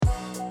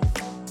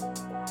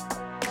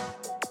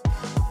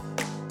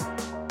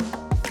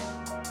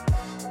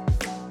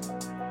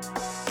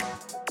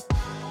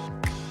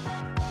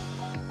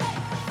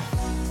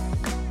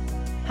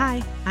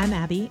I'm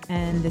Abby,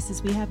 and this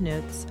is We Have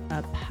Notes,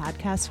 a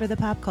podcast for the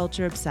pop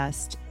culture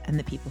obsessed and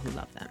the people who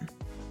love them.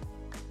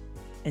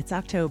 It's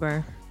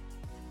October.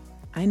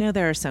 I know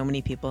there are so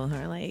many people who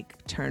are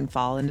like, turn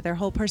fall into their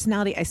whole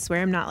personality. I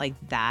swear I'm not like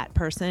that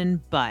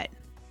person, but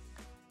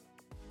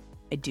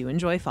I do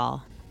enjoy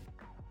fall.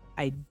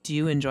 I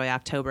do enjoy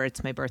October.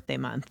 It's my birthday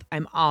month.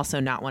 I'm also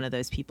not one of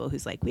those people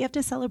who's like, we have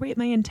to celebrate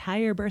my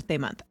entire birthday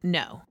month.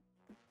 No,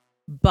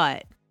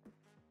 but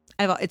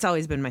it's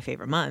always been my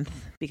favorite month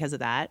because of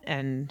that.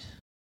 And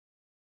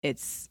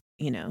it's,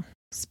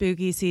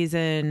 spooky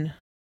season,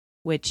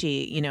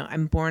 witchy,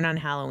 I'm born on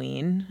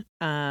Halloween.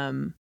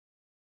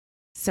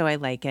 So I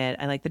like it.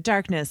 I like the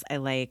darkness. I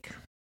like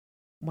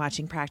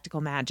watching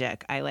practical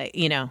magic. I like,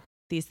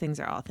 these things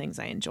are all things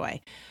I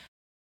enjoy.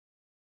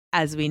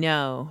 As we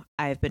know,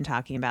 I've been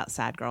talking about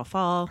Sad Girl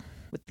Fall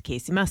with the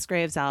Kacey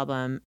Musgraves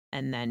album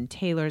and then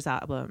Taylor's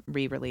album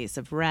re-release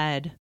of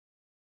Red.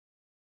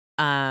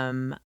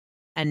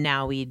 And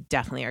now we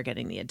definitely are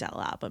getting the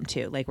Adele album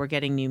too. Like, we're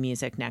getting new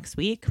music next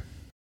week.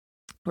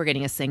 We're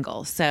getting a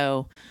single.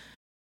 So,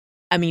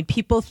 I mean,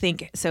 people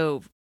think,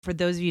 so for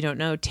those of you who don't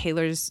know,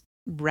 Taylor's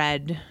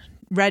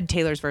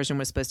Taylor's version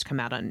was supposed to come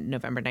out on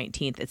November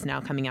 19th. It's now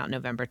coming out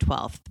November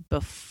 12th.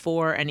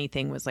 Before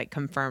anything was like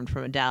confirmed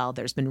from Adele,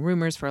 there's been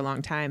rumors for a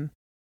long time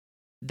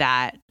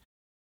that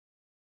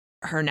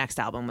her next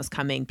album was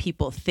coming.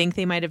 People think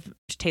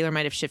Taylor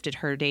might have shifted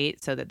her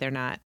date so that they're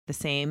not the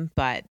same,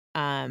 but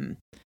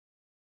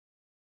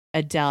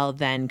Adele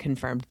then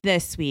confirmed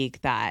this week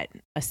that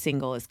a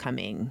single is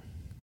coming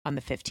on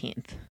the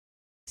 15th.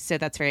 So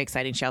that's very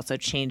exciting. She also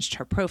changed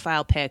her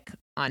profile pic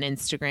on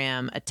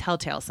Instagram, a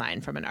telltale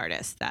sign from an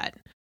artist that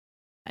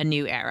a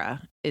new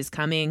era is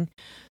coming.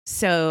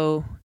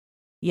 So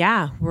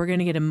yeah, we're going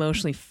to get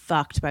emotionally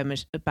fucked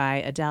by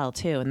Adele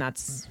too. And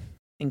that's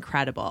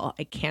incredible.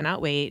 I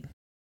cannot wait.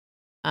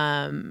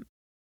 I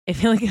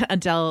feel like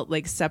Adele,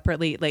 like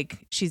separately, like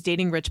she's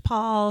dating Rich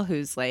Paul,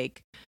 who's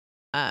like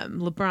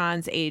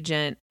LeBron's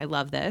agent. I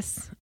love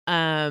this.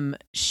 Everyone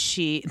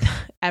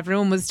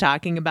was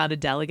talking about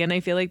Adele again, I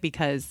feel like,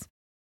 because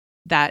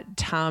that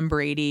Tom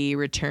Brady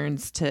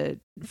returns to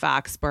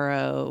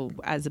Foxborough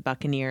as a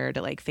Buccaneer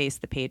to like face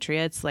the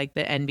Patriots, like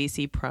the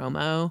NBC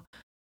promo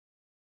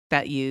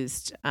that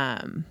used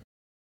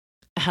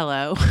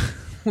Hello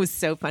was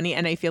so funny.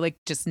 And I feel like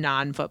just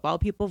non-football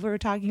people were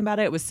talking about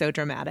it. It was so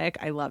dramatic.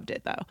 I loved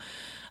it though.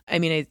 I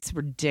mean, it's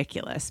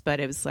ridiculous, but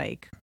it was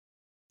like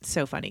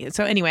so funny.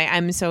 So anyway,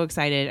 I'm so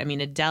excited. I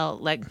mean, Adele,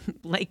 like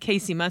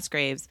Kacey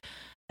Musgraves,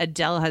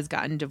 Adele has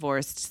gotten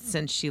divorced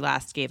since she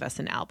last gave us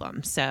an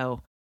album.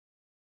 So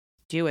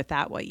do with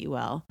that what you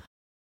will.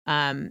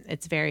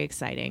 It's very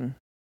exciting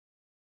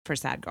for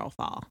Sad Girl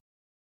Fall.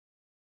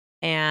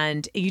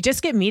 And you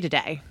just get me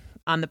today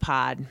on the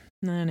pod.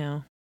 I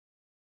know.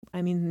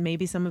 I mean,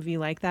 maybe some of you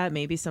like that.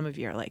 Maybe some of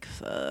you are like,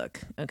 fuck,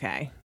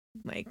 okay,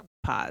 like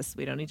pause.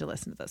 We don't need to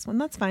listen to this one.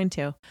 That's fine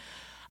too.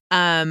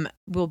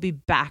 We'll be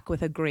back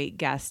with a great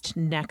guest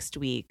next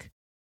week.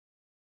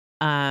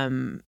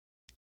 I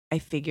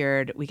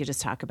figured we could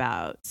just talk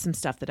about some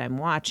stuff that I'm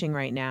watching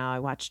right now. I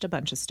watched a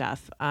bunch of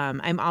stuff.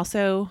 I'm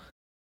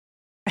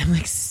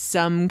like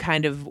some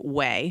kind of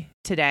way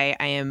today.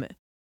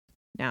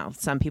 Now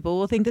some people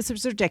will think this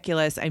is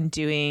ridiculous. I'm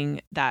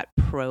doing that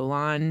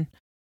Prolon,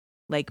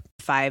 like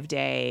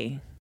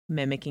 5-day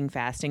mimicking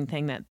fasting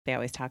thing that they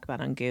always talk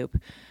about on Goop,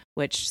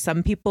 which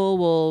some people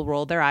will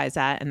roll their eyes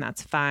at, and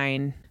that's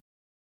fine.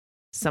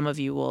 Some of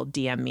you will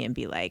DM me and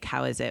be like,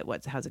 how is it?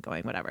 How's it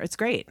going? Whatever. It's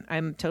great.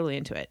 I'm totally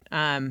into it.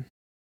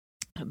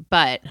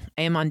 But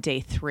I am on day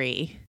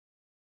 3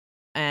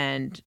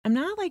 and I'm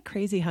not like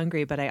crazy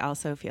hungry, but I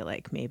also feel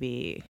like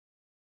maybe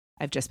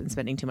I've just been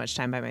spending too much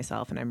time by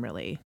myself and I'm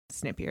really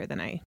snippier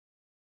than I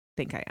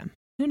think I am.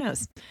 Who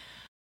knows?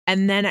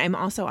 And then I'm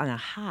also on a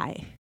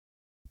high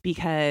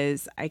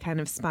because I kind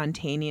of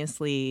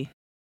spontaneously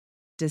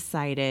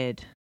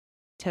decided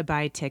to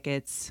buy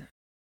tickets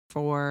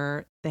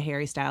for the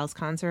Harry Styles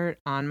concert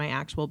on my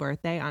actual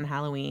birthday on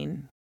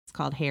Halloween. It's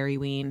called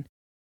Harryween.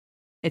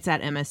 It's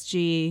at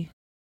MSG.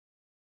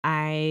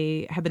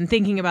 I have been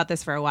thinking about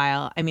this for a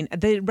while. I mean,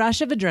 the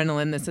rush of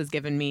adrenaline this has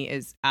given me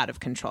is out of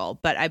control,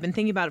 but I've been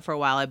thinking about it for a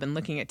while. I've been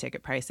looking at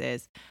ticket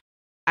prices.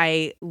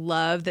 I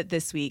love that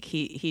this week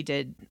he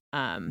did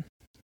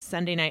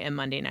Sunday night and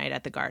Monday night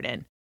at the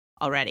Garden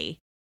already.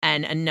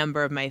 And a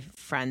number of my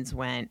friends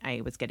went. I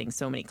was getting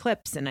so many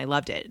clips and I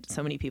loved it.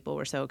 So many people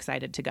were so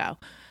excited to go.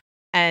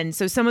 And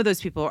so some of those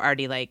people are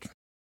already like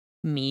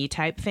me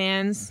type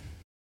fans.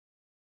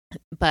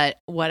 But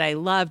what I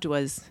loved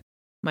was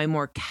my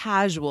more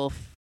casual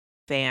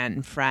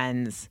fan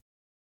friends.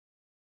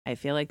 I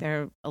feel like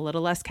they're a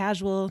little less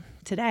casual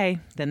today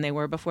than they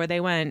were before they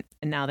went.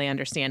 And now they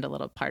understand a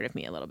little part of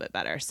me a little bit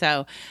better.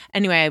 So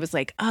anyway, I was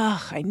like,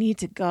 oh, I need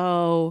to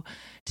go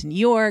to New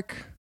York.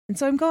 And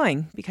so I'm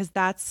going because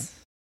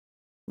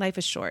life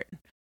is short.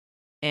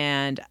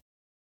 And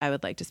I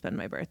would like to spend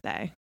my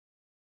birthday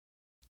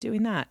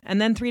doing that.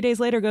 And then 3 days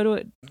later,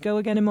 go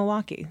again in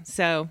Milwaukee.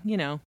 So,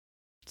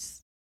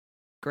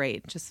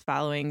 great, just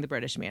following the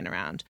British man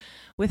around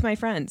with my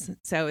friends.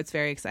 So it's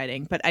very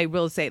exciting. But I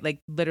will say, like,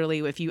 literally,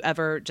 if you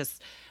ever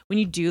just, when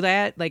you do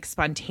that, like,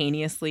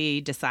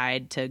 spontaneously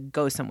decide to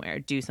go somewhere,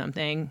 do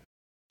something,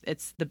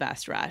 it's the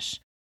best rush.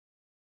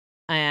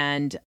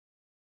 And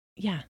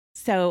yeah,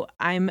 so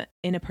I'm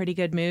in a pretty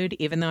good mood,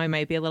 even though I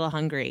might be a little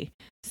hungry.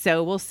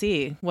 So we'll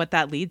see what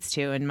that leads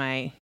to in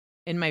my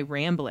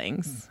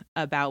ramblings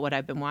about what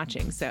I've been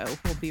watching. So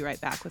we'll be right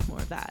back with more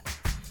of that.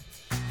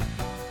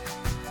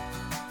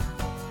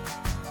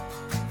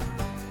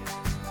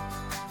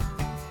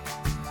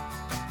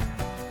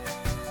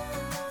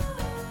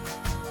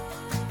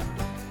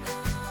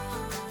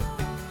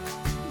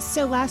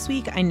 So last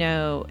week, I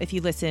know if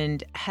you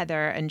listened,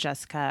 Heather and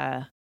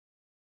Jessica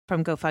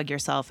from Go Fug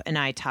Yourself and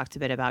I talked a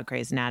bit about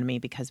Grey's Anatomy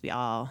because we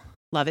all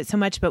love it so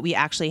much, but we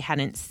actually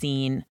hadn't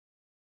seen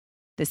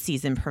the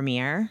season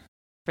premiere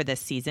for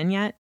this season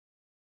yet,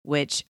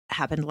 which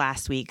happened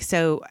last week.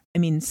 So, I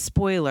mean,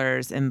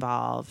 spoilers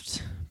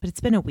involved, but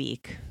it's been a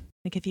week.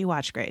 Like, if you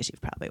watch Grey's,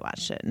 you've probably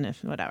watched it, and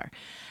if whatever.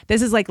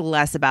 This is like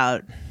less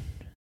about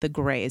the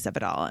Greys of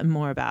it all and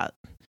more about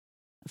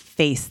a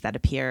face that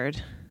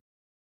appeared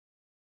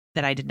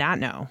that I did not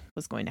know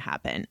was going to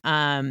happen.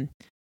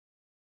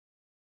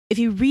 If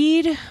you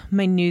read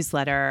my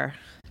newsletter,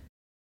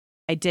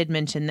 I did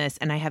mention this,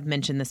 and I have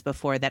mentioned this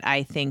before, that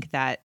I think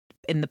that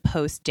in the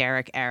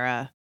post-Derek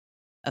era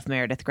of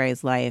Meredith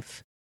Grey's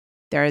life,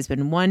 there has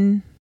been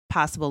one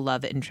possible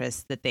love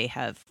interest that they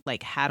have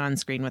like had on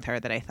screen with her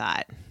that I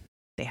thought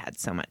they had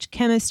so much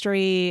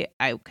chemistry.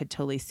 I could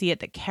totally see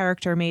it. The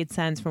character made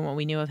sense from what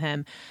we knew of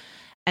him.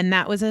 And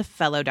that was a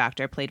fellow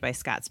doctor played by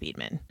Scott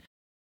Speedman.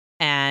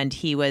 And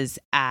he was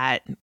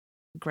at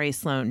Grey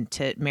Sloan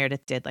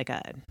Meredith did like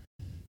a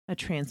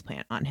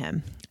transplant on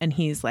him. And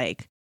he was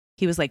like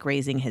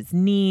raising his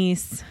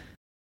niece.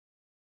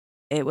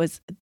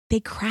 They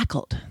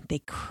crackled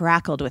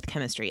with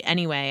chemistry.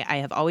 Anyway, I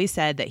have always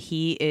said that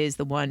he is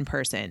the one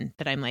person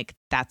that I'm like,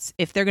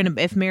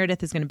 if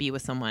Meredith is going to be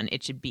with someone,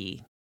 it should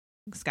be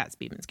Scott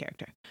Speedman's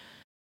character.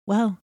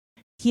 Well,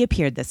 he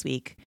appeared this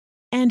week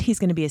and he's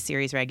going to be a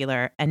series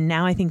regular. And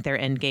now I think they're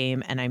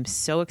endgame, and I'm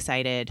so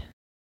excited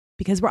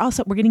because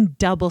we're getting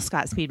double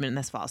Scott Speedman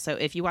this fall. So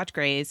if you watch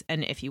Grey's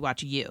and if you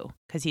watch You,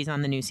 because he's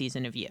on the new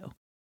season of You,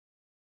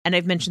 and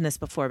I've mentioned this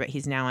before, but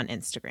he's now on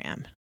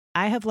Instagram.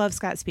 I have loved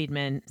Scott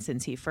Speedman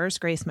since he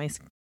first graced my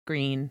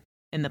screen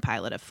in the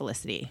pilot of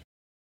Felicity.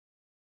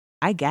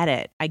 I get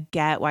it. I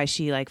get why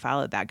she like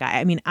followed that guy.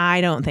 I mean, I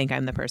don't think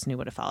I'm the person who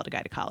would have followed a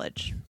guy to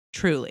college.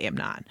 Truly, I'm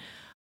not.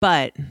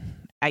 But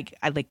I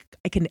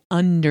can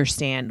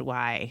understand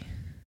why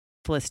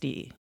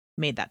Felicity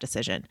made that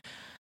decision.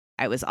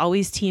 I was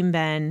always Team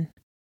Ben.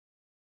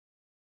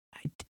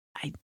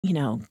 I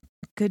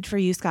good for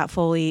you, Scott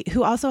Foley,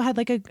 who also had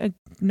like a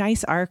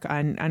nice arc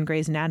on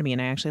Grey's Anatomy,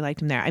 and I actually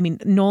liked him there. I mean,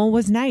 Noel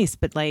was nice,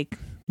 but like,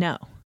 no.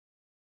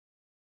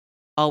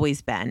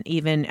 Always Ben.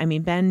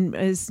 Ben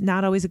is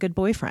not always a good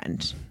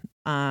boyfriend,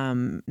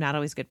 not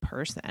always a good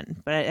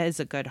person, but it is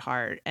a good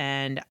heart.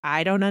 And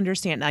I don't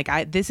understand.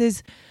 This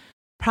is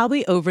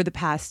probably over the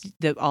past,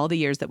 all the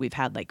years that we've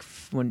had, like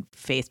when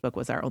Facebook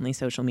was our only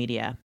social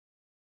media,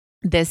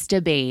 this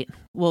debate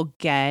will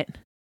get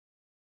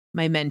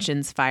my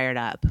mentions fired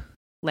up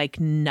like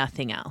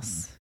nothing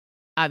else.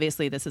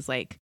 Obviously, this is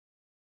like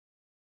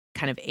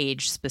kind of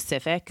age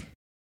specific.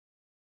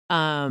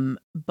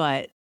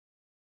 But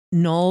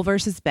Noel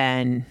versus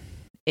Ben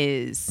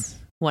is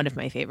one of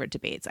my favorite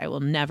debates. I will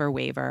never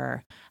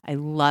waver. I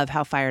love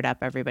how fired up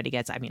everybody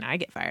gets. I mean, I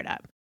get fired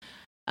up.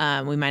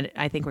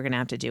 I think we're going to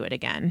have to do it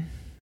again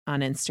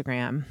on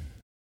Instagram.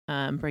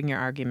 Bring your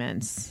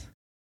arguments.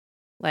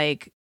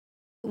 Like,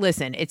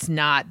 listen, it's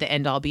not the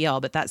end all be all,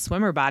 but that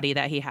swimmer body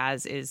that he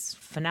has is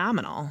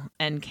phenomenal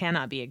and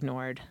cannot be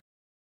ignored.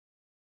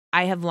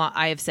 I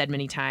have said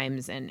many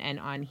times and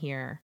on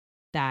here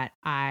that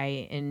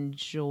I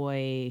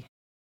enjoy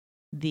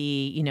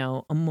the,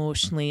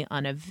 emotionally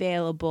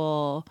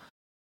unavailable,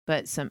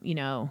 but some,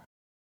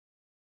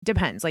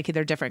 depends. Like,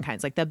 they're different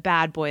kinds. Like the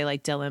bad boy,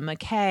 like Dylan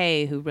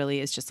McKay, who really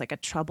is just like a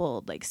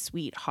troubled, like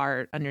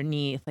sweetheart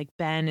underneath. Like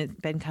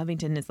Ben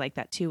Covington is like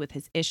that too with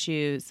his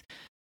issues.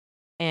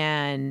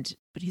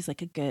 But he's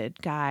like a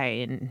good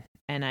guy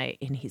and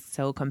he's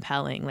so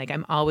compelling. Like,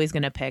 I'm always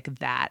going to pick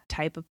that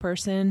type of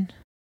person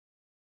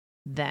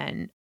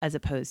as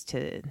opposed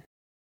to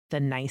the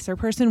nicer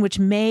person, which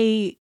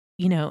may,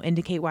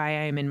 indicate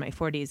why I'm in my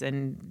 40s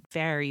and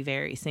very,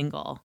 very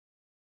single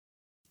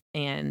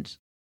and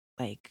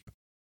like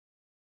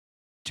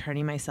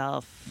turning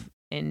myself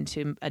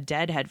into a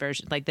deadhead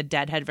version. Like the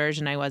deadhead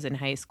version I was in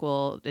high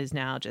school is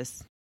now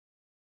just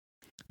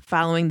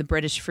following the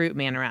British fruit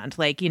man around.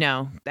 Like,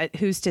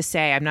 who's to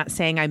say? I'm not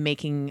saying I'm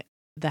making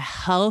the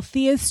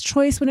healthiest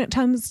choice when it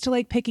comes to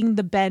like picking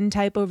the Ben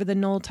type over the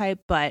Noel type,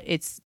 but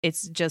it's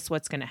just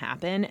what's going to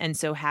happen. And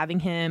so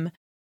having him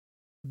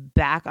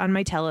back on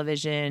my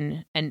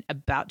television and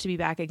about to be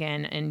back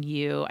again in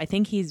You, I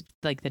think he's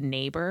like the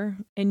neighbor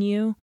in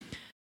You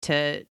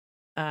to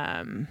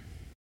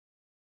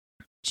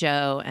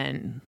Joe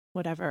and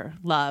whatever,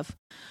 love,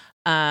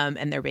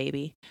 and their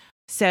baby.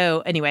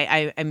 So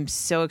anyway, I'm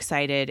so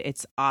excited.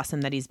 It's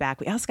awesome that he's back.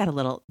 We also got a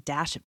little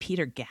dash of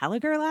Peter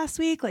Gallagher last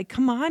week. Like,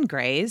 come on,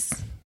 Grace.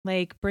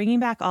 Like, bringing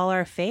back all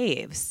our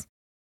faves.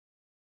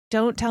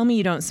 Don't tell me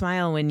you don't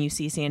smile when you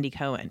see Sandy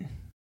Cohen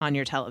on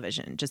your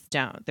television. Just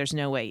don't. There's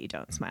no way you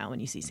don't smile when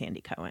you see Sandy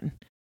Cohen.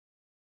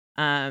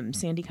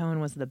 Sandy Cohen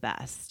was the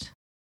best.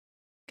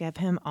 Give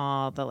him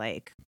all the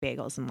like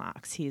bagels and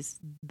lox. He's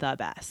the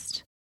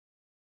best.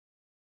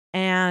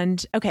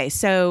 And okay,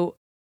 so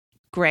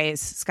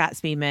Grace, Scott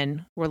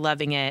Speedman, we're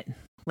loving it.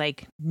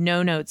 Like,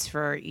 no notes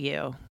for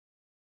you.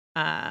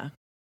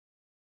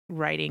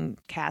 Writing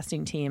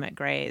casting team at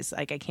Grey's.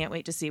 Like, I can't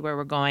wait to see where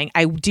we're going.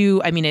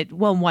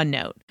 One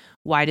note.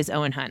 Why does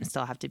Owen Hunt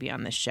still have to be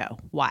on this show?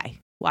 Why?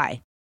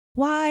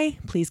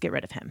 Please get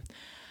rid of him.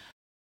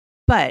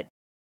 But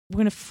we're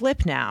going to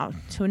flip now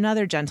to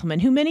another gentleman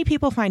who many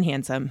people find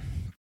handsome.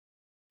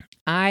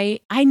 I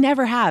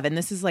never have. And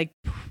this is like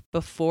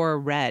before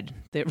Red,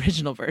 the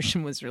original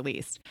version, was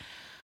released.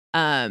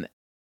 I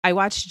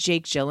watched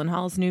Jake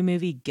Gyllenhaal's new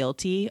movie,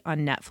 Guilty,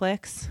 on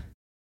Netflix.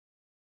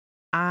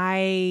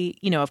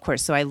 Of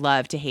course, so I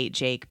love to hate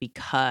Jake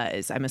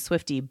because I'm a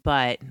Swiftie,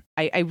 but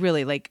I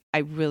really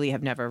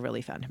have never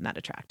really found him that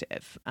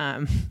attractive.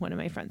 One of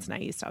my friends and I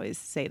used to always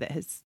say that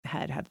his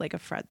head had like a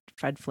Fred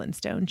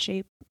Flintstone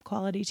shape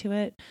quality to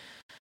it.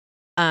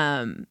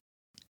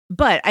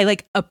 But I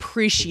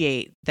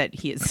appreciate that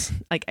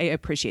I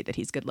appreciate that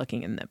he's good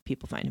looking and that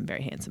people find him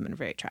very handsome and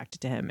very attracted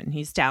to him, and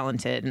he's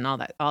talented and all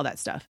that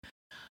stuff.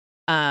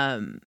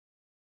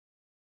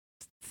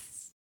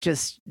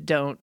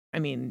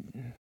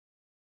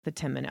 The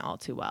 10-minute all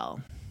too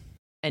well.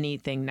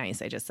 Anything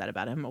nice I just said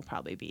about him will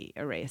probably be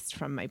erased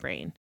from my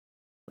brain,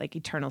 like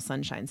Eternal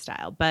Sunshine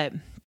style. But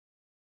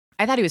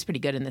I thought he was pretty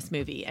good in this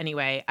movie.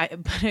 Anyway,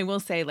 but I will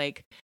say,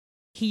 like,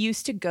 he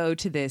used to go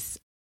to this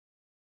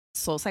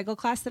Soul Cycle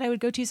class that I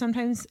would go to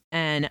sometimes,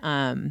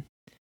 and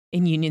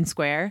in Union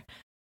Square,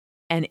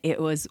 and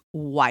it was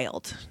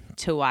wild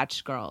to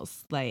watch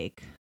girls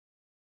like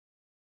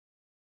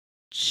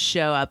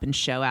show up and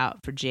show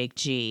out for Jake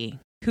G,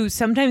 who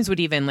sometimes would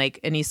even, like,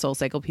 any Soul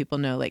Cycle people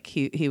know, like,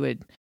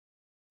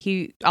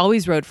 he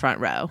always rode front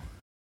row.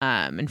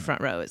 And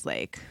front row is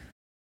like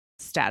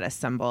status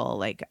symbol.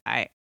 Like,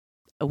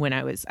 when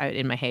I was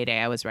in my heyday,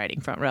 I was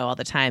riding front row all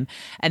the time.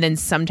 And then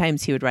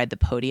sometimes he would ride the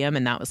podium,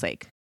 and that was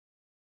like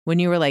when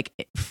you were like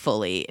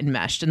fully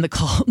enmeshed in the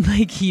cult,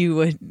 like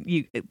you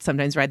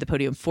sometimes ride the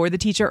podium for the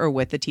teacher or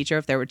with the teacher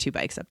if there were two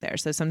bikes up there.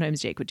 So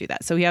sometimes Jake would do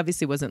that. So he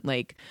obviously wasn't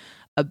like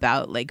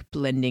about like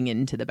blending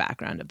into the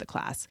background of the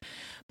class.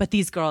 But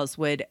these girls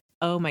would,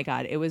 oh my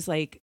God, it was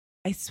like,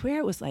 I swear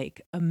it was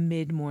like a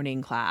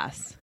mid-morning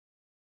class,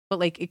 but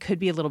like it could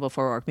be a little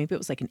before work. Maybe it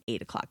was like an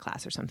 8:00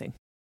 class or something.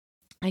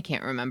 I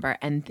can't remember.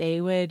 And they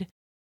would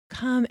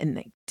come and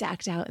like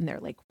decked out in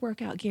their like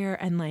workout gear,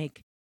 and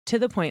like to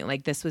the point,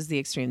 like this was the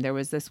extreme. There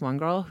was this one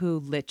girl who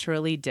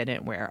literally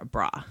didn't wear a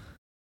bra.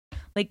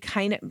 Like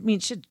kind of, I mean,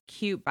 she's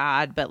cute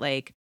bod, but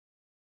like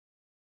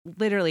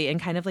literally in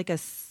kind of like a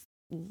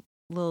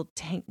little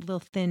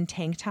thin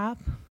tank top,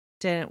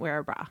 didn't wear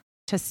a bra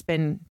to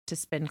spin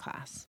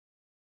class.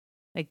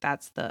 Like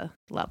that's the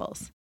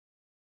levels.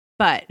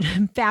 But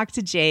back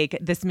to Jake,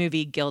 this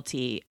movie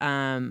Guilty.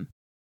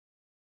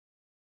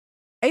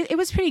 It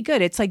was pretty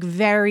good. It's like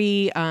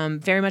very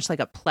much like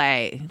a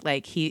play.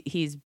 Like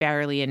he's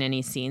barely in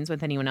any scenes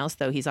with anyone else,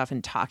 though he's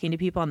often talking to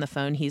people on the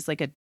phone. He's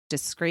like a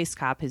disgraced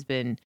cop,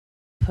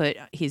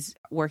 he's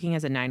working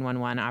as a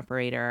 911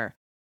 operator.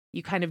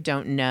 You kind of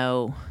don't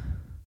know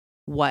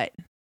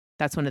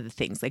that's one of the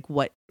things, like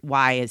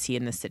why is he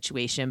in this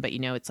situation? But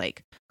it's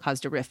like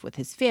caused a rift with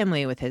his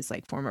family, with his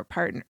like former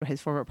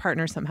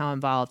partner somehow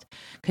involved,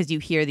 because you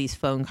hear these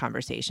phone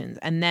conversations.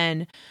 And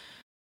then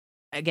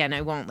again,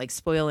 I won't like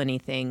spoil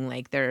anything.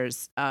 Like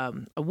there's a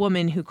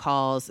woman who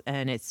calls,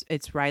 and it's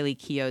Riley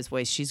Keough's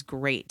voice. She's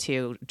great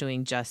too,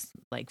 doing just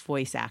like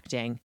voice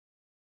acting.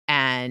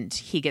 And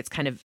he gets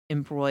kind of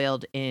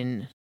embroiled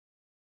in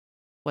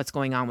what's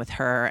going on with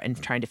her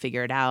and trying to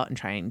figure it out and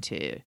trying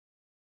to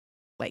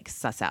like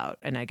suss out.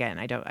 And again,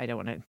 I don't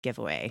want to give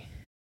away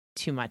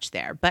too much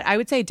there, but I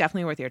would say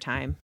definitely worth your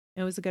time.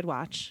 It was a good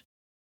watch.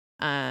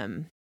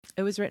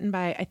 It was written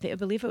by, I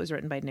believe it was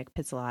written by Nick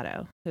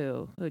Pizzolatto,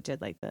 who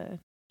did like the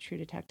True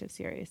Detective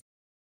series.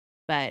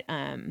 But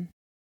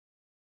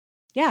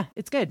yeah,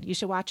 it's good. You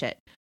should watch it.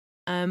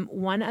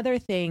 One other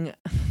thing,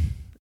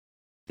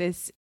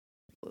 this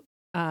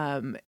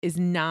is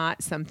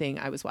not something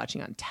I was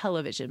watching on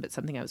television, but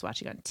something I was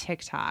watching on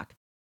TikTok.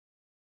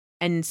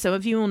 And some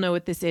of you will know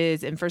what this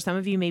is. And for some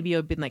of you, maybe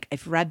you've been like,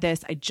 I've read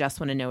this, I just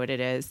want to know what it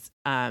is.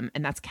 And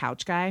that's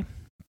Couch Guy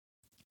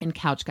and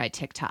Couch Guy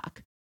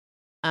TikTok.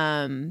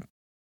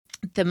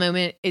 The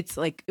moment it's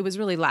like, it was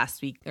really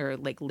last week or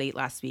like late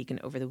last week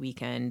and over the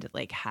weekend,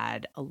 like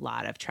had a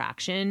lot of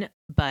traction,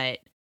 but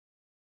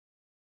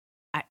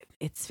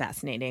it's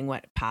fascinating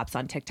what pops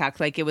on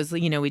TikTok. Like it was,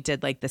 we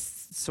did like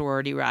this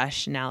sorority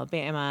rush in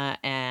Alabama,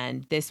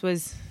 and this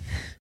was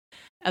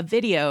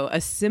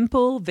a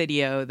simple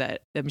video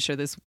that I'm sure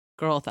this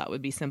girl thought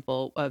would be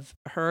simple, of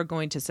her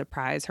going to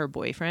surprise her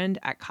boyfriend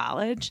at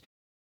college.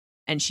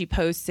 And she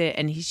posts it,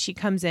 and she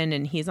comes in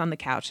and he's on the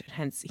couch,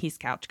 hence he's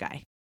couch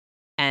guy.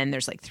 And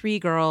there's like 3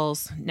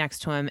 girls next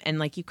to him. And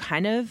like you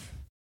kind of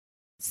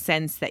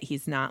sense that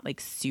he's not like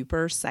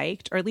super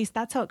psyched, or at least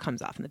that's how it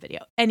comes off in the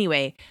video.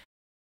 Anyway,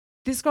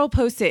 this girl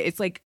posts it. It's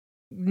like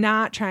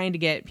not trying to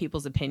get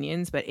people's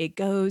opinions, but it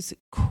goes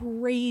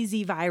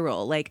crazy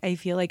viral. Like I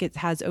feel like it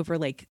has over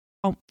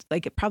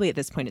probably at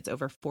this point it's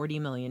over 40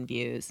 million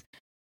views.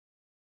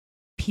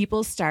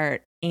 People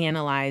start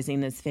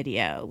analyzing this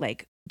video.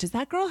 Like, does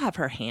that girl have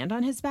her hand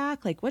on his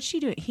back? Like, what's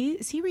she doing?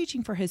 Is he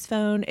reaching for his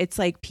phone? It's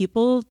like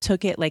people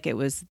took it like it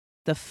was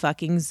the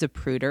fucking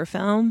Zapruder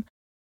film.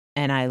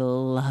 And I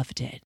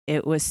loved it.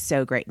 It was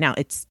so great. Now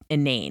it's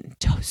inane,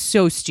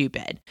 so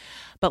stupid,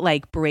 but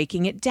like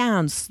breaking it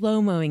down,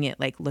 slow-moing it,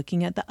 like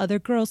looking at the other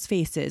girls'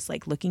 faces,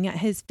 like looking at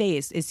his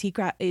face.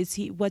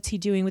 What's he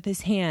doing with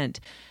his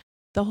hand?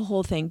 The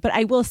whole thing. But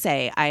I will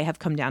say I have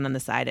come down on the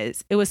side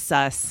as it was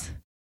sus.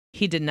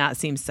 He did not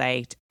seem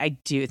psyched. I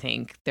do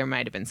think there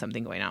might have been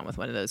something going on with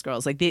one of those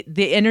girls. Like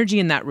the energy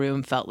in that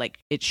room felt like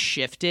it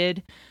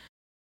shifted.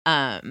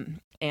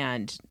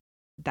 And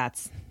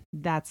that's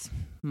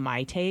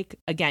my take.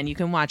 Again, you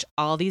can watch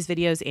all these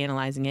videos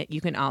analyzing it. You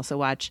can also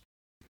watch,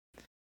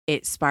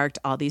 it sparked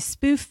all these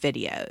spoof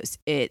videos.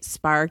 It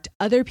sparked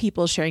other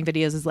people sharing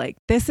videos as like,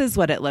 this is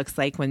what it looks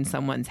like when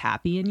someone's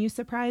happy and you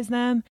surprise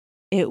them.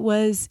 It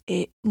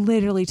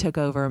literally took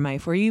over my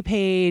For You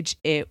page.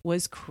 It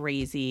was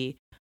crazy.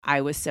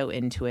 I was so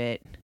into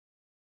it.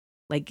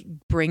 Like,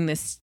 bring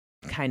this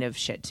kind of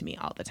shit to me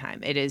all the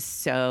time. It is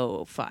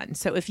so fun.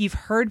 So if you've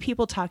heard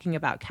people talking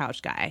about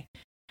Couch Guy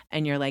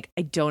and you're like,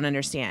 I don't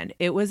understand.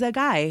 It was a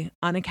guy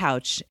on a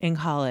couch in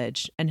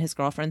college and his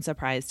girlfriend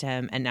surprised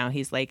him. And now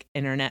he's like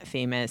internet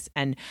famous.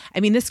 And I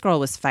mean, this girl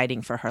was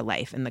fighting for her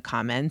life in the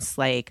comments,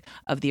 like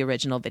of the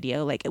original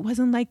video. Like, it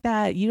wasn't like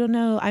that. You don't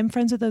know. I'm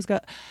friends with those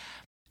girls.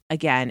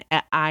 Again,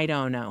 I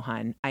don't know,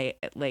 hun.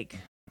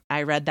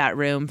 I read that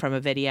room from a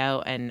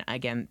video, and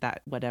again,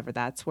 that whatever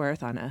that's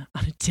worth on a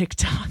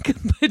TikTok,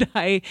 but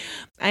I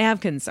have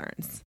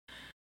concerns.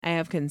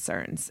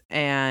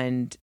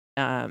 And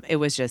it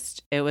was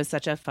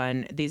such a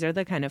fun. These are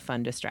the kind of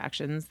fun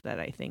distractions that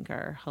I think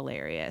are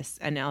hilarious,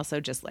 and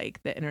also just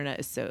like the internet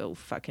is so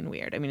fucking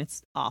weird. I mean,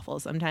 it's awful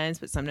sometimes,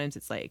 but sometimes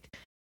it's like.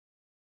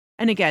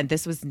 And again,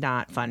 this was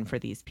not fun for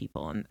these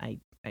people, and I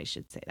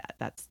should say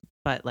that.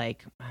 But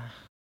like,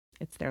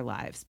 it's their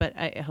lives. But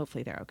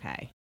hopefully they're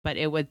okay. But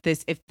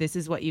if this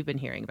is what you've been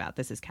hearing about,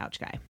 this is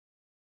Couch Guy.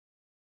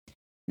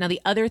 Now,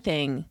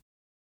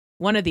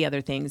 one of the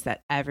other things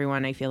that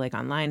everyone I feel like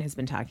online has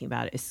been talking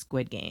about is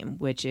Squid Game,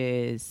 which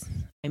is,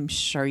 I'm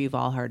sure you've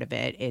all heard of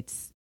it.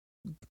 It's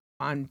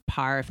on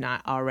par, if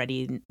not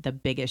already, the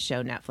biggest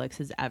show Netflix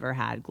has ever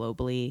had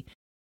globally.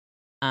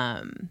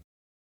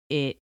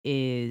 It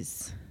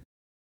is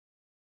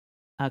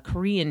a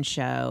Korean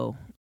show,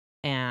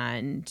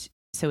 and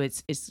so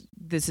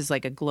this is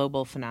like a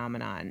global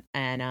phenomenon.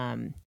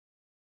 And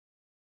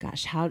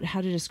gosh, how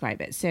to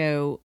describe it?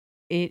 So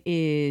it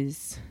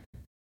is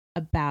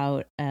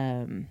about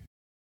some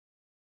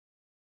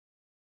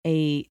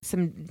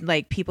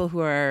like people who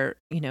are,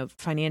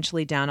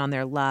 financially down on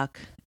their luck,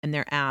 and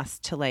they're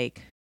asked to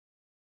like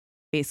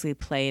basically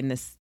play in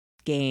this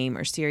game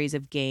or series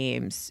of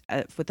games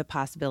with the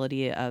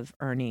possibility of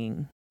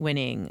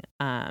winning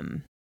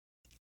an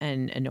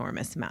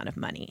enormous amount of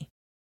money.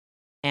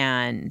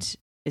 And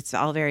it's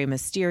all very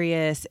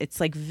mysterious. It's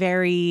like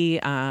very,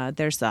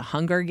 there's the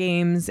Hunger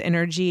Games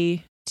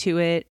energy to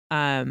it.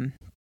 And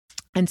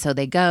so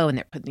they go and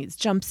they're putting these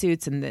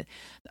jumpsuits, and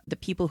the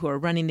people who are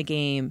running the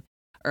game,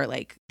 or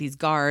like these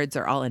guards,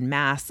 are all in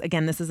masks.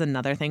 Again, this is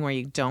another thing where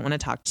you don't want to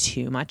talk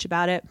too much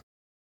about it.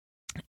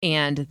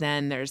 And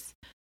then there's,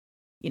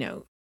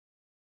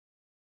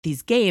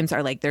 these games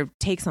are like, their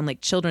takes on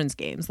like children's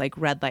games, like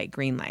red light,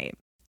 green light,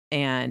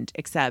 and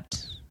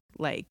except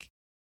like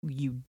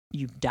you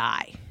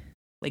die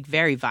like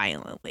very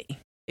violently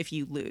if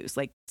you lose.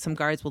 Like some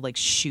guards will like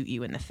shoot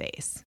you in the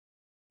face.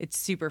 It's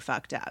super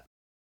fucked up.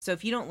 So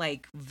if you don't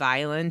like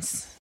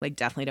violence, like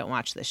definitely don't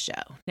watch this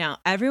show. Now,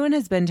 everyone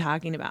has been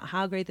talking about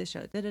how great this show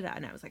is,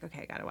 and I was like,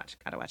 okay, gotta watch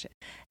it.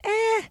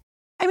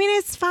 I mean,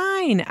 it's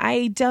fine.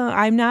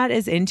 I'm not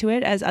as into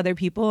it as other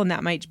people, and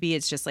that might be,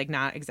 it's just like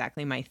not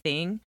exactly my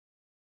thing.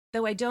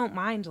 Though I don't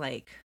mind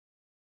like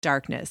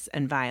darkness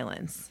and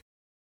violence.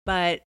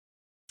 But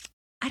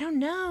I don't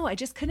know. I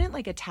just couldn't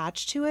like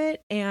attach to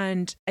it.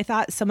 And I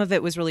thought some of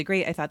it was really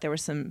great. I thought there were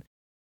some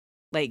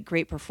like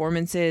great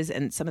performances,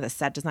 and some of the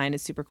set design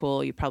is super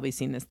cool. You've probably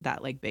seen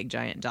that like big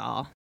giant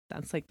doll.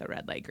 That's like the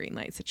red light, green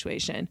light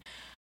situation.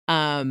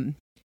 The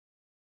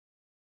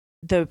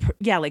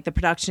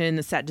production,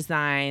 the set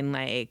design,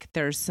 like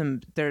there's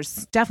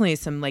definitely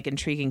some like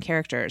intriguing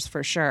characters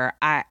for sure.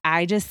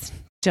 I just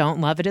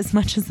don't love it as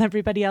much as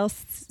everybody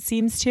else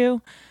seems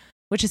to,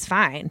 which is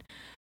fine.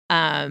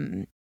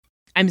 I'm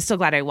I'm still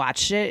glad I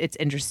watched it. It's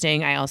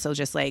interesting. I also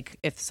just like,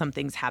 if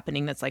something's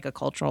happening that's like a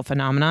cultural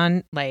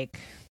phenomenon, like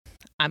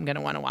I'm going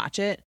to want to watch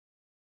it.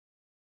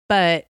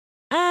 But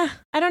I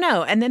don't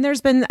know. And then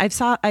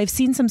I've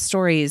seen some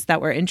stories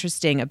that were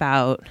interesting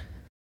about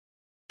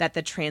that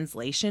the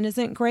translation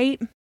isn't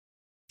great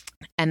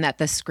and that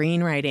the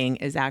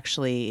screenwriting is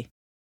actually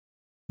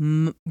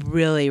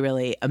really,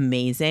 really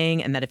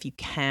amazing. And that if you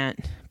can't,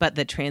 but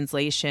the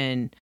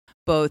translation,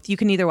 both, you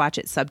can either watch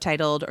it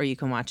subtitled or you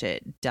can watch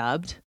it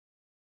dubbed.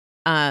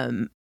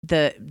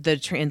 The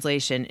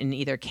translation in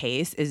either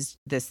case is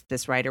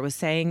this writer was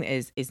saying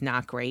is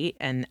not great.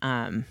 And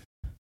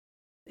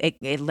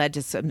it led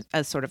to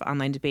a sort of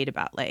online debate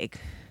about like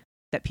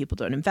that people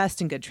don't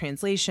invest in good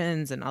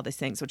translations and all these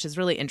things, which is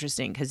really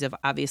interesting because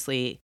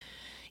obviously,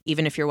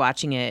 even if you're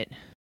watching it,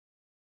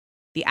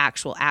 the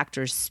actual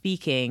actors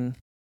speaking,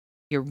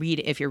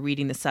 if you're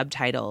reading the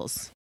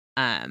subtitles,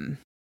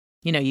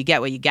 you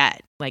get what you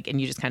get, like,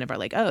 and you just kind of are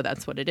like, oh,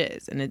 that's what it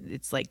is. And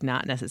it's like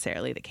not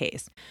necessarily the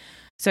case.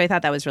 So I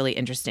thought that was really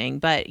interesting,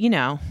 but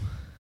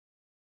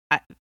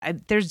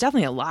there's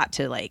definitely a lot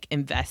to like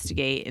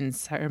investigate in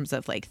terms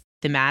of like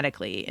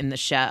thematically in the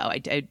show.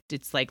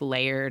 It's like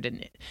layered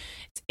and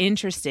it's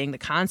interesting. The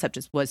concept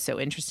was so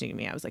interesting to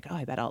me. I was like, oh,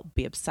 I bet I'll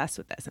be obsessed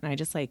with this. And I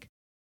just like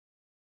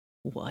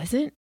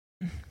wasn't.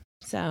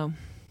 So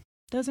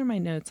those are my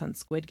notes on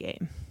Squid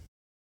Game.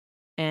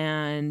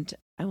 And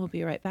I will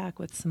be right back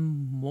with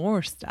some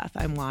more stuff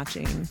I'm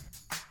watching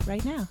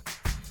right now.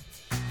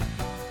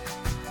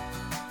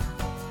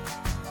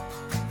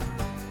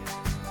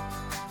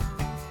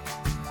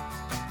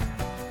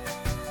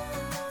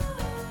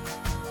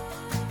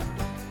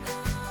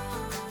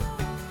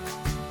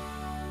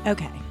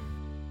 Okay,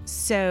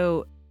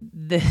 so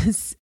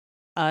this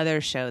other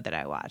show that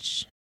I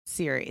watched,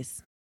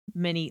 series,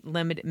 mini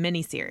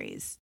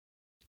series,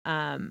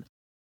 The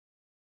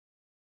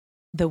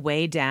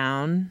Way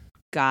Down,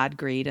 God,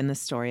 Greed, and the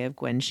Story of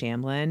Gwen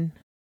Shamblin.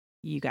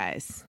 You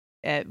guys,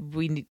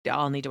 we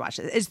all need to watch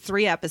it. It's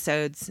 3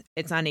 episodes.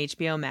 It's on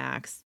HBO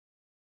Max.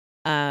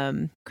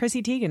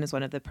 Chrissy Teigen is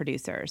one of the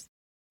producers.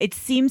 It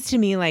seems to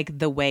me like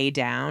The Way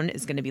Down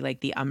is going to be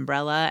like the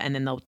umbrella, and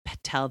then they'll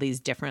tell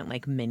these different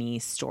like mini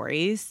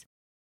stories.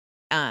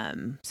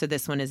 So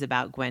this one is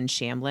about Gwen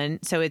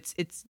Shamblin. So it's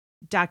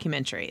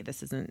documentary.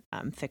 This isn't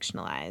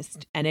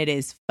fictionalized, and it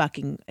is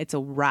it's a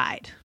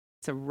ride.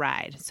 It's a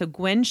ride. So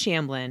Gwen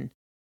Shamblin,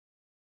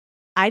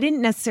 I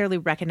didn't necessarily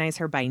recognize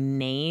her by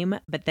name,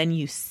 but then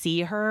you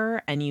see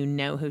her and you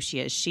know who she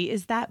is. She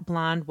is that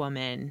blonde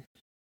woman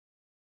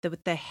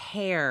with the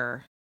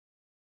hair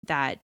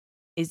that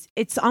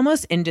it's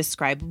almost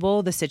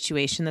indescribable, the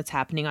situation that's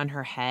happening on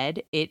her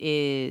head.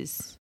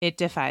 It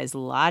defies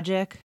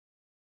logic,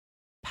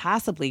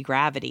 possibly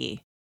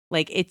gravity.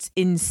 Like, it's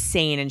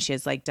insane. And she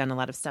has like done a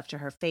lot of stuff to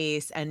her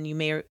face. And you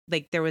may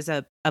like, there was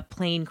a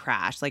plane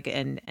crash, like,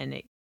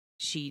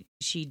 she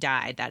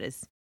died. That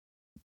is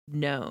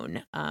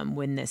known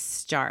when this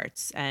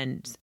starts.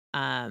 And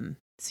so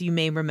you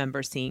may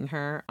remember seeing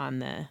her on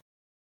the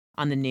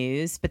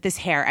news. But this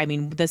hair, I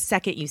mean, the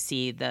second you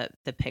see the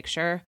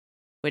picture,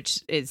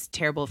 which is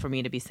terrible for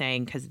me to be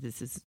saying because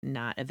this is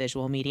not a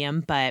visual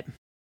medium. But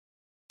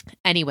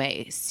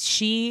anyway,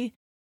 she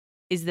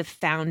is the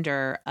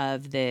founder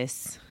of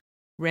this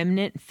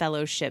Remnant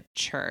Fellowship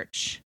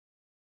Church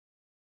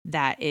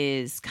that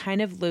is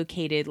kind of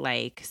located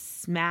like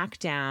smack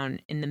down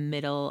in the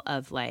middle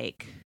of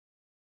like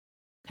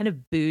kind of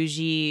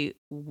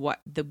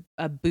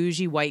a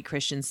bougie white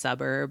Christian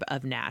suburb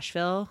of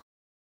Nashville.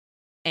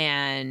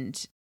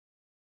 And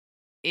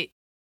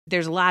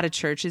there's a lot of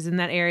churches in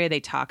that area. They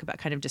talk about,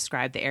 kind of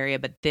describe the area,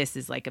 but this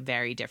is like a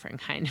very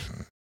different kind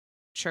of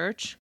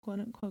church,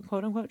 quote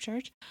unquote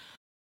church.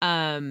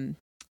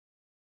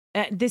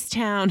 This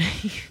town,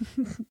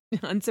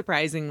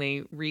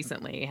 unsurprisingly,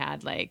 recently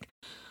had like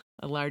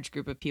a large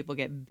group of people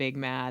get big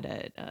mad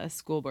at a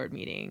school board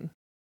meeting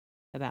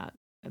about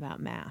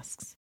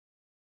masks.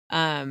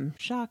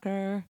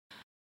 Shocker.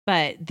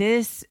 But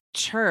this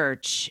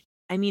church,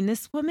 I mean,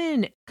 this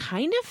woman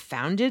kind of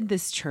founded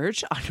this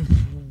church on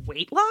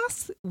weight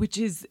loss, which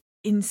is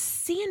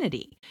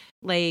insanity.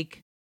 Like,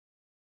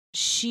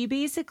 she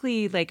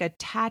basically like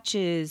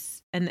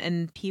attaches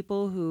and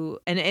people who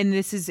and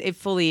this is, it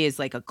fully is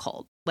like a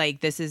cult.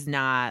 Like, this is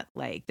not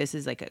like, this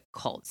is like a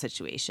cult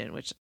situation,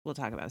 which we'll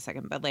talk about in a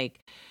second. But like,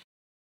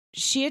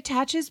 she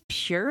attaches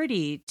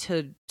purity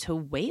to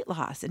weight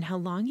loss and how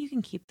long you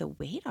can keep the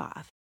weight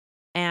off.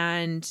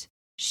 And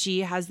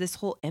she has this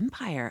whole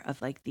empire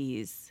of like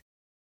these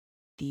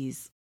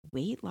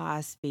weight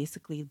loss,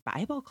 basically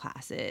Bible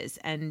classes,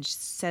 and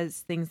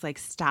says things like,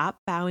 stop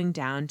bowing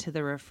down to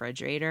the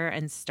refrigerator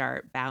and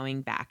start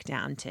bowing back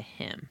down to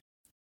him.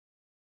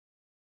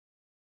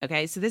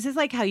 Okay, so this is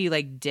like how you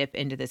like dip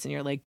into this and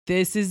you're like,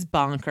 this is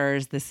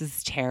bonkers, this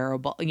is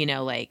terrible. You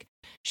know, like,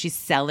 she's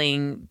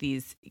selling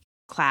these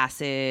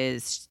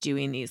classes,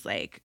 doing these,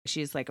 like,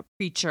 she's like a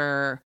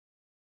preacher.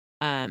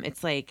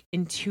 It's like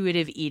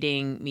intuitive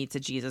eating meets a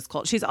Jesus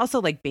cult. She's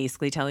also like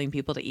basically telling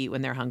people to eat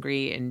when they're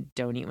hungry and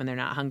don't eat when they're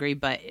not hungry,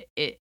 but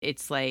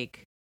it's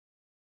like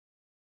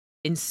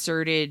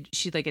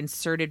she like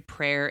inserted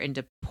prayer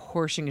into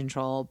portion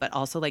control, but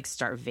also like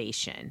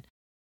starvation.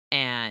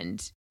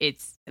 And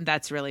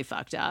that's really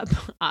fucked up,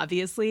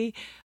 obviously,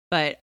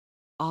 but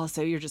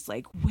also you're just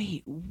like,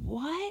 wait,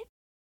 what?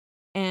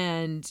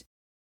 And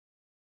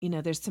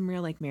there's some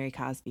real like Mary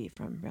Cosby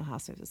from Real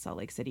Housewives of Salt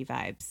Lake City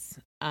vibes,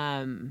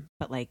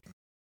 but like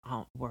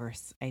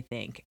worse, I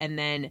think. And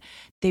then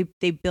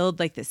they build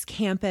like this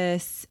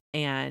campus,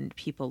 and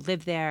people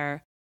live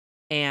there,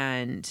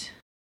 and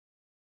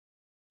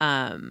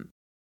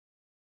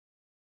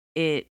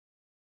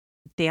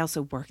they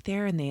also work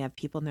there, and they have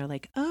people, and they're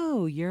like,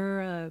 oh,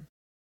 you're a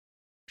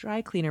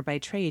dry cleaner by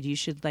trade. You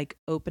should like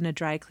open a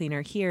dry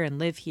cleaner here and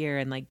live here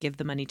and like give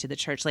the money to the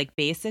church. Like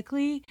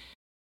basically,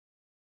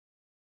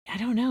 I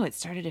don't know. It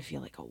started to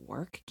feel like a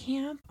work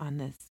camp on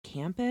this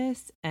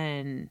campus.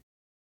 And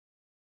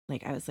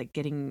like, I was like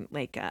getting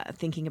like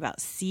thinking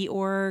about Sea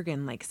Org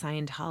and like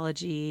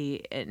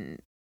Scientology.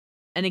 And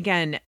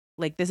again,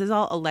 like this is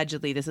all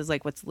allegedly, this is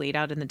like what's laid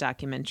out in the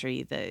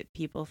documentary. The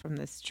people from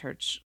this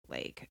church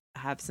like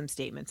have some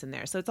statements in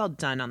there. So it's all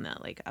done on the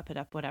like Up It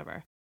Up,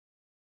 whatever.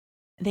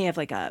 They have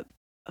like a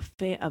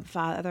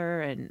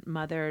father and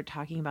mother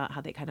talking about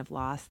how they kind of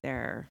lost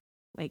their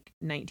like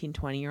 19,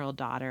 20-year-old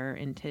daughter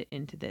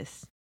into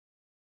this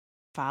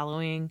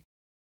following.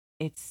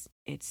 It's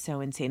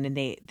so insane.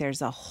 And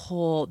there's a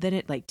whole, then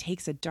it like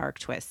takes a dark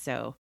twist.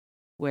 So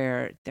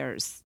where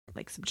there's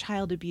like some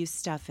child abuse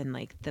stuff, and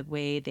like the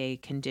way they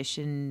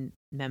condition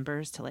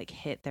members to like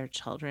hit their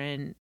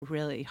children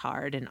really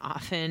hard and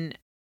often,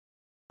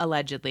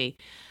 allegedly,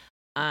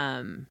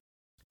 to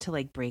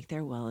like break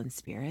their will and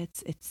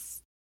spirits.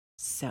 It's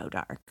so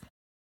dark.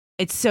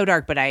 It's so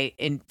dark, but I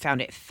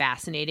found it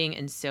fascinating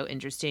and so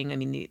interesting. I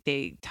mean,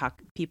 they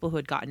talk, people who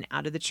had gotten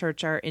out of the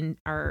church are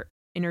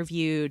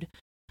interviewed.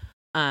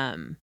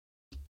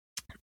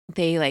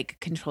 They like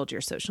controlled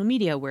your social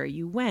media, where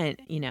you went,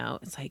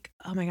 it's like,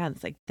 oh my God,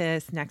 it's like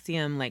this,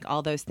 NXIVM, like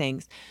all those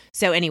things.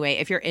 So anyway,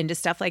 if you're into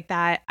stuff like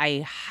that,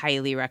 I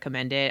highly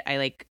recommend it. I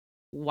like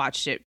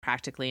watched it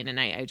practically in a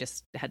night. I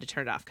just had to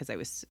turn it off because I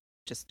was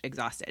just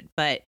exhausted,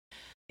 but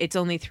it's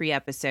only 3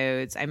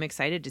 episodes. I'm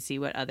excited to see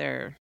what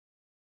other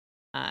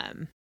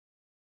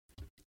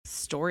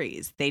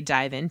stories they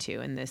dive into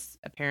in this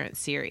apparent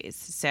series.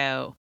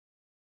 So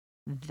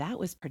that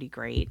was pretty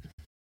great,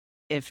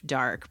 if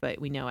dark, but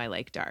we know I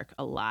like dark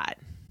a lot.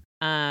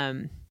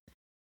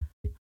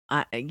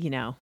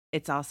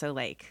 It's also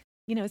like,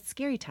 it's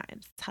scary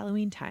times, it's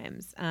Halloween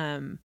times.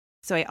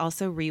 So I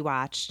also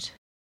rewatched,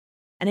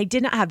 and I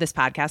did not have this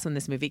podcast when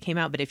this movie came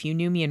out, but if you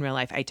knew me in real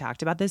life, I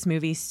talked about this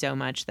movie so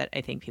much that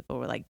I think people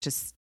were like,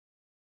 just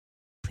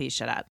please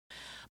shut up.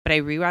 But I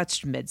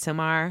rewatched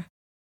Midsommar,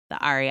 the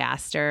Ari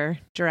Aster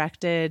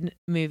directed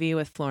movie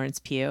with Florence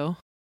Pugh.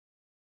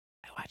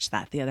 I watched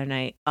that the other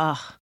night.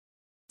 Oh,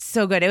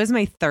 so good. It was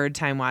my 3rd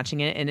time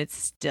watching it, and it's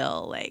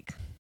still like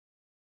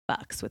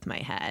fucks with my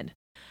head.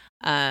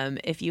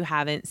 If you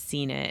haven't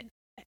seen it,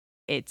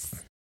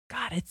 it's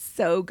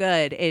so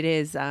good. It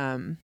is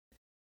about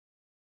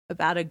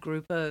a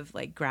group of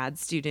like grad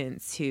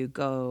students who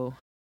go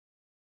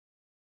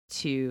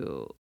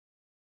to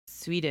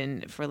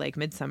Sweden for like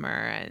midsummer,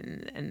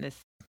 and this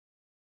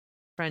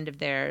friend of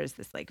theirs,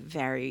 this like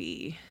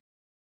very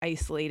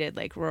isolated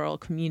like rural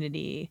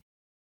community,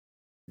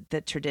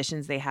 the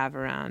traditions they have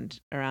around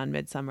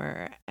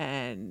midsummer,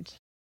 and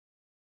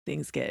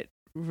things get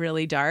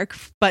really dark,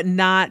 but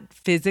not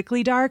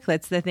physically dark.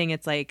 That's the thing.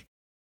 It's like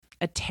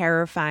a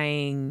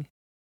terrifying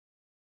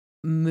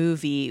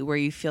movie where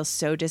you feel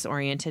so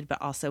disoriented,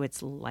 but also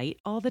it's light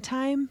all the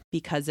time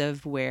because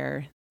of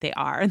where they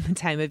are and the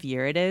time of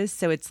year it is.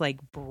 So it's like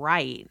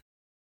bright,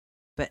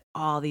 but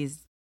all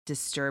these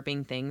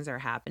disturbing things are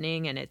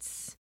happening, and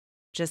it's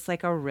just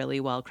like a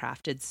really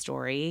well-crafted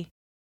story.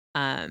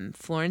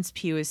 Florence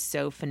Pugh is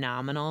so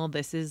phenomenal.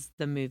 This is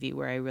the movie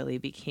where I really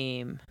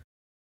became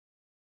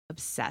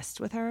obsessed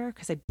with her,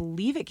 because I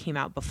believe it came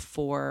out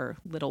before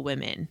Little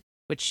Women,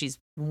 which she's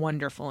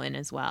wonderful in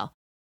as well.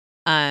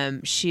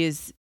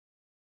 She's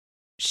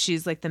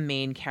like the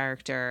main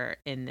character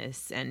in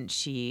this, and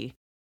she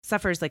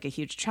suffers like a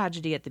huge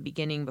tragedy at the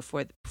beginning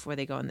before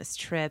they go on this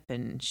trip,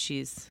 and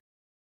she's,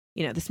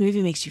 this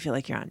movie makes you feel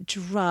like you're on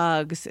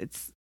drugs.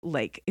 It's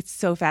like, it's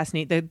so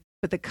fascinating.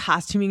 But the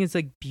costuming is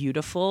like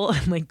beautiful,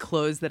 and like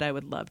clothes that I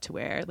would love to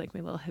wear, like my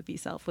little hippie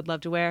self would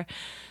love to wear.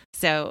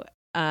 So,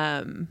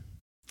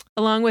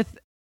 along with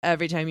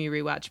every time you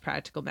rewatch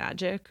Practical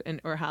Magic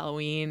or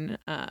Halloween,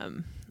 I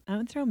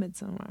would throw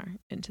Midsommar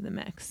into the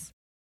mix.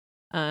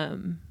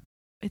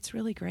 It's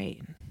really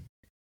great.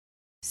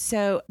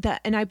 So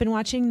and I've been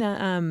watching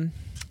the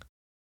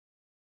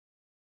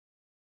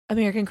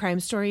American Crime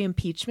Story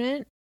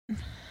Impeachment.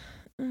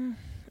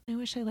 I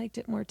wish I liked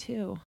it more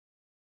too.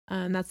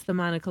 That's the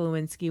Monica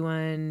Lewinsky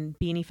one.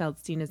 Beanie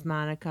Feldstein is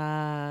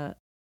Monica.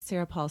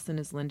 Sarah Paulson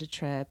is Linda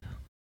Tripp.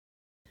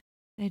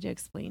 I had to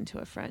explain to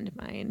a friend of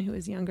mine who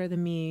is younger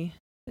than me,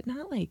 but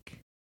not like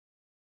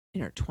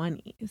in her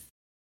 20s,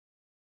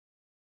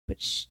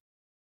 but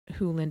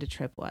who Linda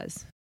Tripp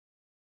was.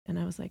 And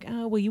I was like,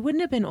 oh, well, you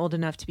wouldn't have been old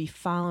enough to be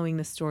following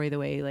the story the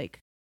way like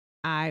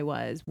I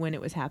was when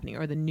it was happening,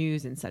 or the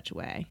news in such a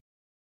way.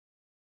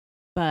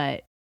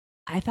 But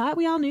I thought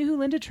we all knew who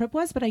Linda Tripp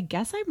was, but I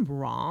guess I'm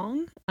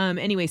wrong.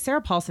 Anyway,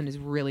 Sarah Paulson is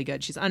really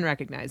good. She's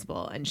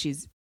unrecognizable, and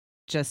she's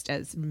just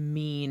as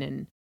mean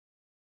and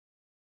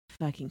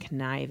fucking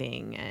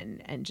conniving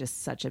and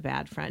just such a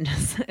bad friend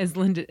as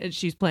Linda.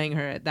 She's playing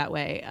her that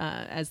way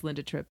as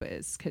Linda Tripp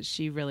is, because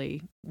she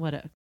really, what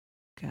a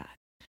God.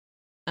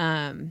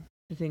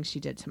 The things she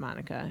did to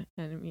Monica,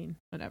 and I mean,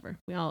 whatever.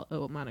 We all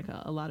owe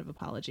Monica a lot of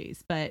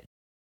apologies, and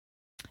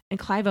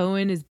Clive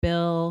Owen is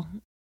Bill.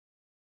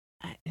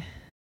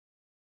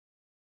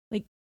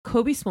 Like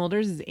Kobe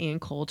Smulders is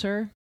Ann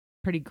Coulter,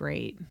 pretty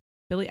great.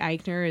 Billy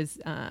Eichner is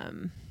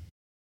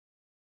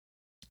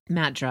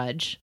Matt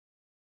Drudge,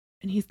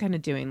 and he's kind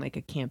of doing like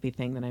a campy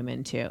thing that I'm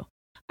into.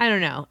 I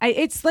don't know.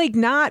 It's like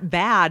not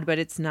bad, but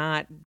it's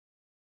not.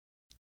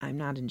 I'm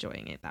not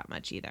enjoying it that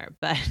much either.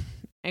 But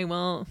I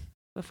will.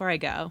 Before I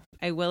go,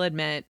 I will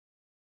admit,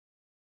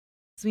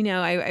 as we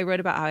know, I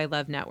wrote about how I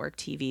love network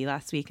TV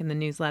last week in the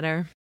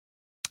newsletter,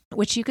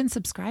 which you can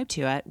subscribe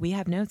to at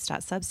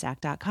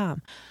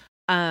wehavenotes.substack.com.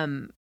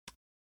 And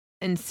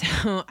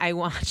so I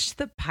watched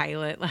the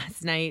pilot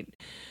last night.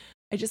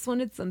 I just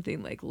wanted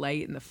something like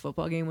light, and the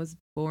football game was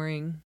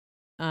boring.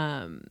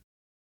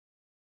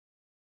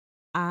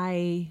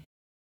 I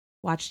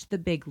watched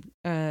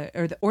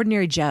The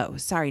Ordinary Joe.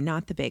 Sorry,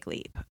 not The Big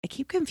Leap. I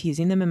keep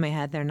confusing them in my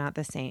head. They're not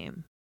the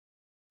same.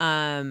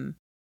 I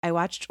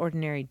watched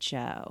Ordinary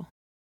Joe,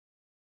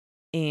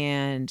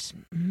 and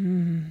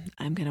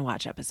I'm going to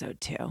watch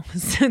episode 2.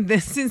 So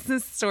this is the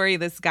story.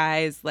 This guy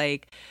is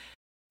like,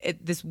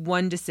 this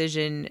one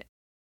decision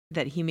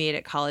that he made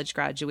at college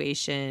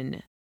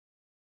graduation,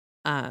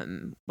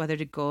 whether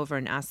to go over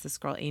and ask this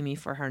girl, Amy,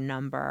 for her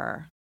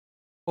number,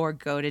 or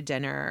go to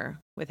dinner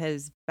with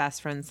his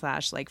best friend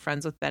 / like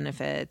friends with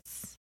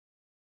benefits,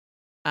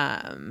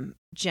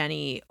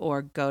 Jenny,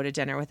 or go to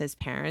dinner with his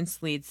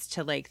parents, leads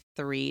to like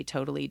 3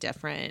 totally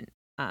different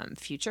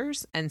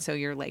futures. And so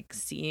you're like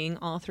seeing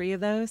all 3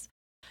 of those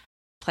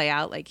play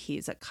out. Like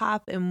he's a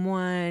cop in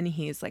one,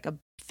 he's like a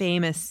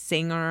famous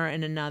singer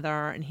in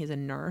another, and he's a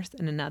nurse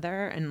in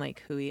another, and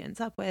like who he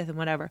ends up with and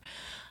whatever.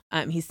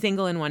 He's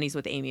single in one, he's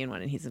with Amy in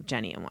one, and he's with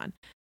Jenny in one.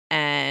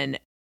 And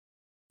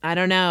I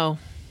don't know,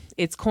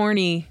 it's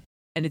corny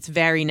and it's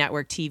very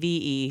network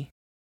TV-y,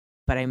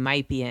 but I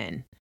might be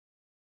in.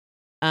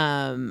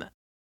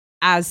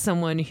 As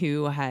someone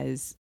who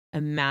has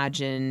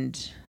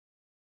imagined,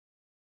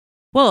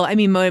 well, I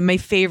mean, one of my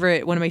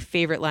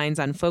favorite lines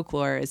on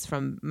Folklore is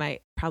from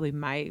probably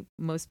my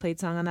most played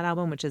song on that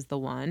album, which is The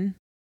One.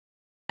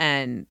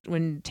 And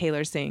when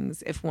Taylor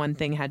sings, "If one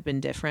thing had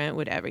been different,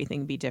 would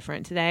everything be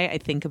different today?" I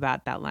think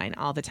about that line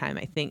all the time.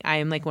 I think I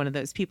am like one of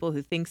those people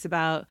who thinks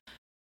about,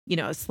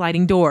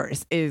 Sliding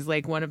Doors is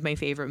like one of my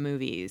favorite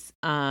movies.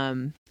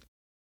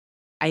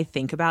 I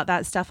think about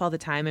that stuff all the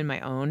time in my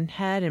own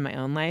head, in my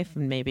own life,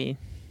 and maybe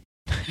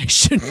I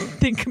shouldn't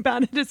think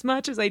about it as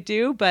much as I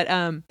do, but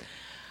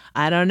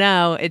I don't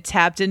know. It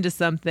tapped into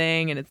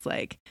something, and it's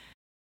like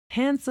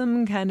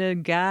handsome kind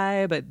of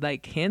guy, but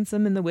like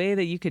handsome in the way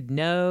that you could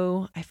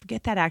know. I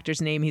forget that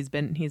actor's name. He's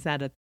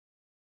at a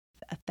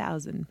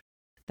thousand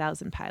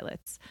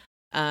pilots.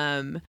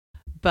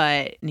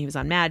 But he was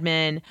on Mad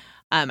Men.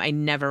 I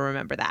never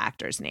remember the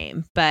actor's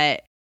name,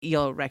 but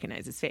you'll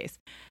recognize his face.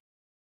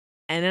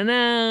 I don't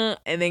know.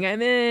 I think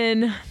I'm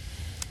in.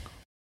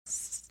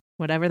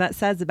 Whatever that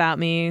says about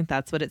me,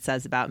 that's what it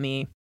says about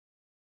me.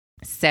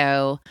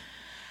 So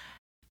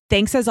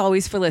thanks as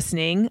always for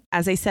listening.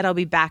 As I said, I'll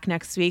be back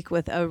next week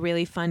with a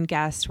really fun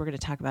guest. We're going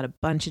to talk about a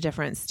bunch of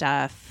different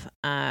stuff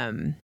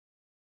that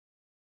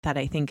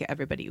I think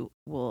everybody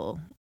will,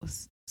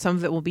 some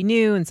of it will be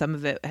new and some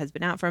of it has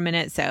been out for a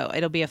minute. So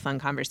it'll be a fun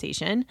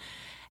conversation.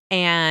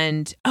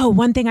 And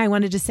one thing I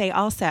wanted to say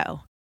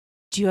also.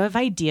 Do you have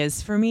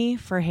ideas for me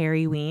for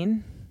Harry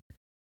Ween?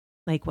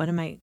 Like, how am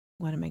I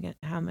going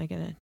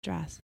to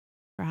dress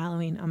for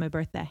Halloween on my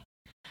birthday?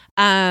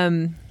 I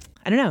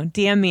don't know.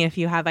 DM me if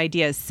you have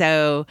ideas.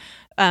 So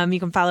you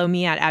can follow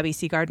me at Abby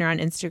C. Gardner on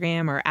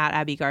Instagram, or at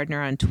Abby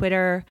Gardner on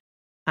Twitter,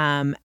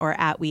 or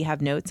at We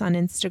Have Notes on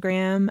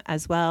Instagram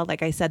as well.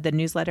 Like I said, the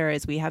newsletter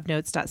is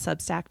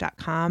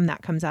wehavenotes.substack.com.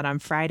 That comes out on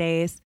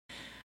Fridays.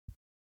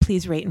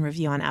 Please rate and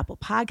review on Apple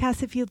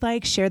Podcasts if you'd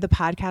like. Share the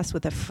podcast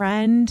with a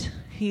friend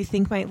who you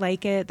think might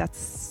like it. That's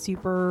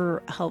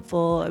super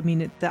helpful. I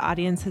mean, the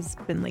audience has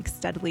been like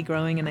steadily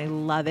growing, and I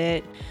love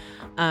it.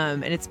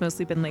 And it's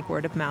mostly been like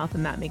word of mouth,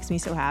 and that makes me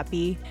so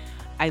happy.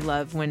 I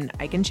love when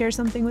I can share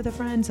something with a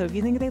friend. So if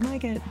you think they'd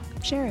like it,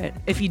 share it.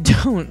 If you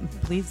don't,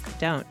 please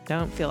don't.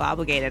 Don't feel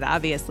obligated,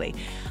 obviously.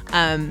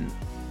 So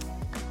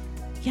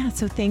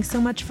thanks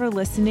so much for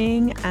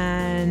listening,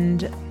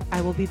 and I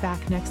will be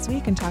back next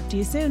week and talk to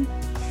you soon.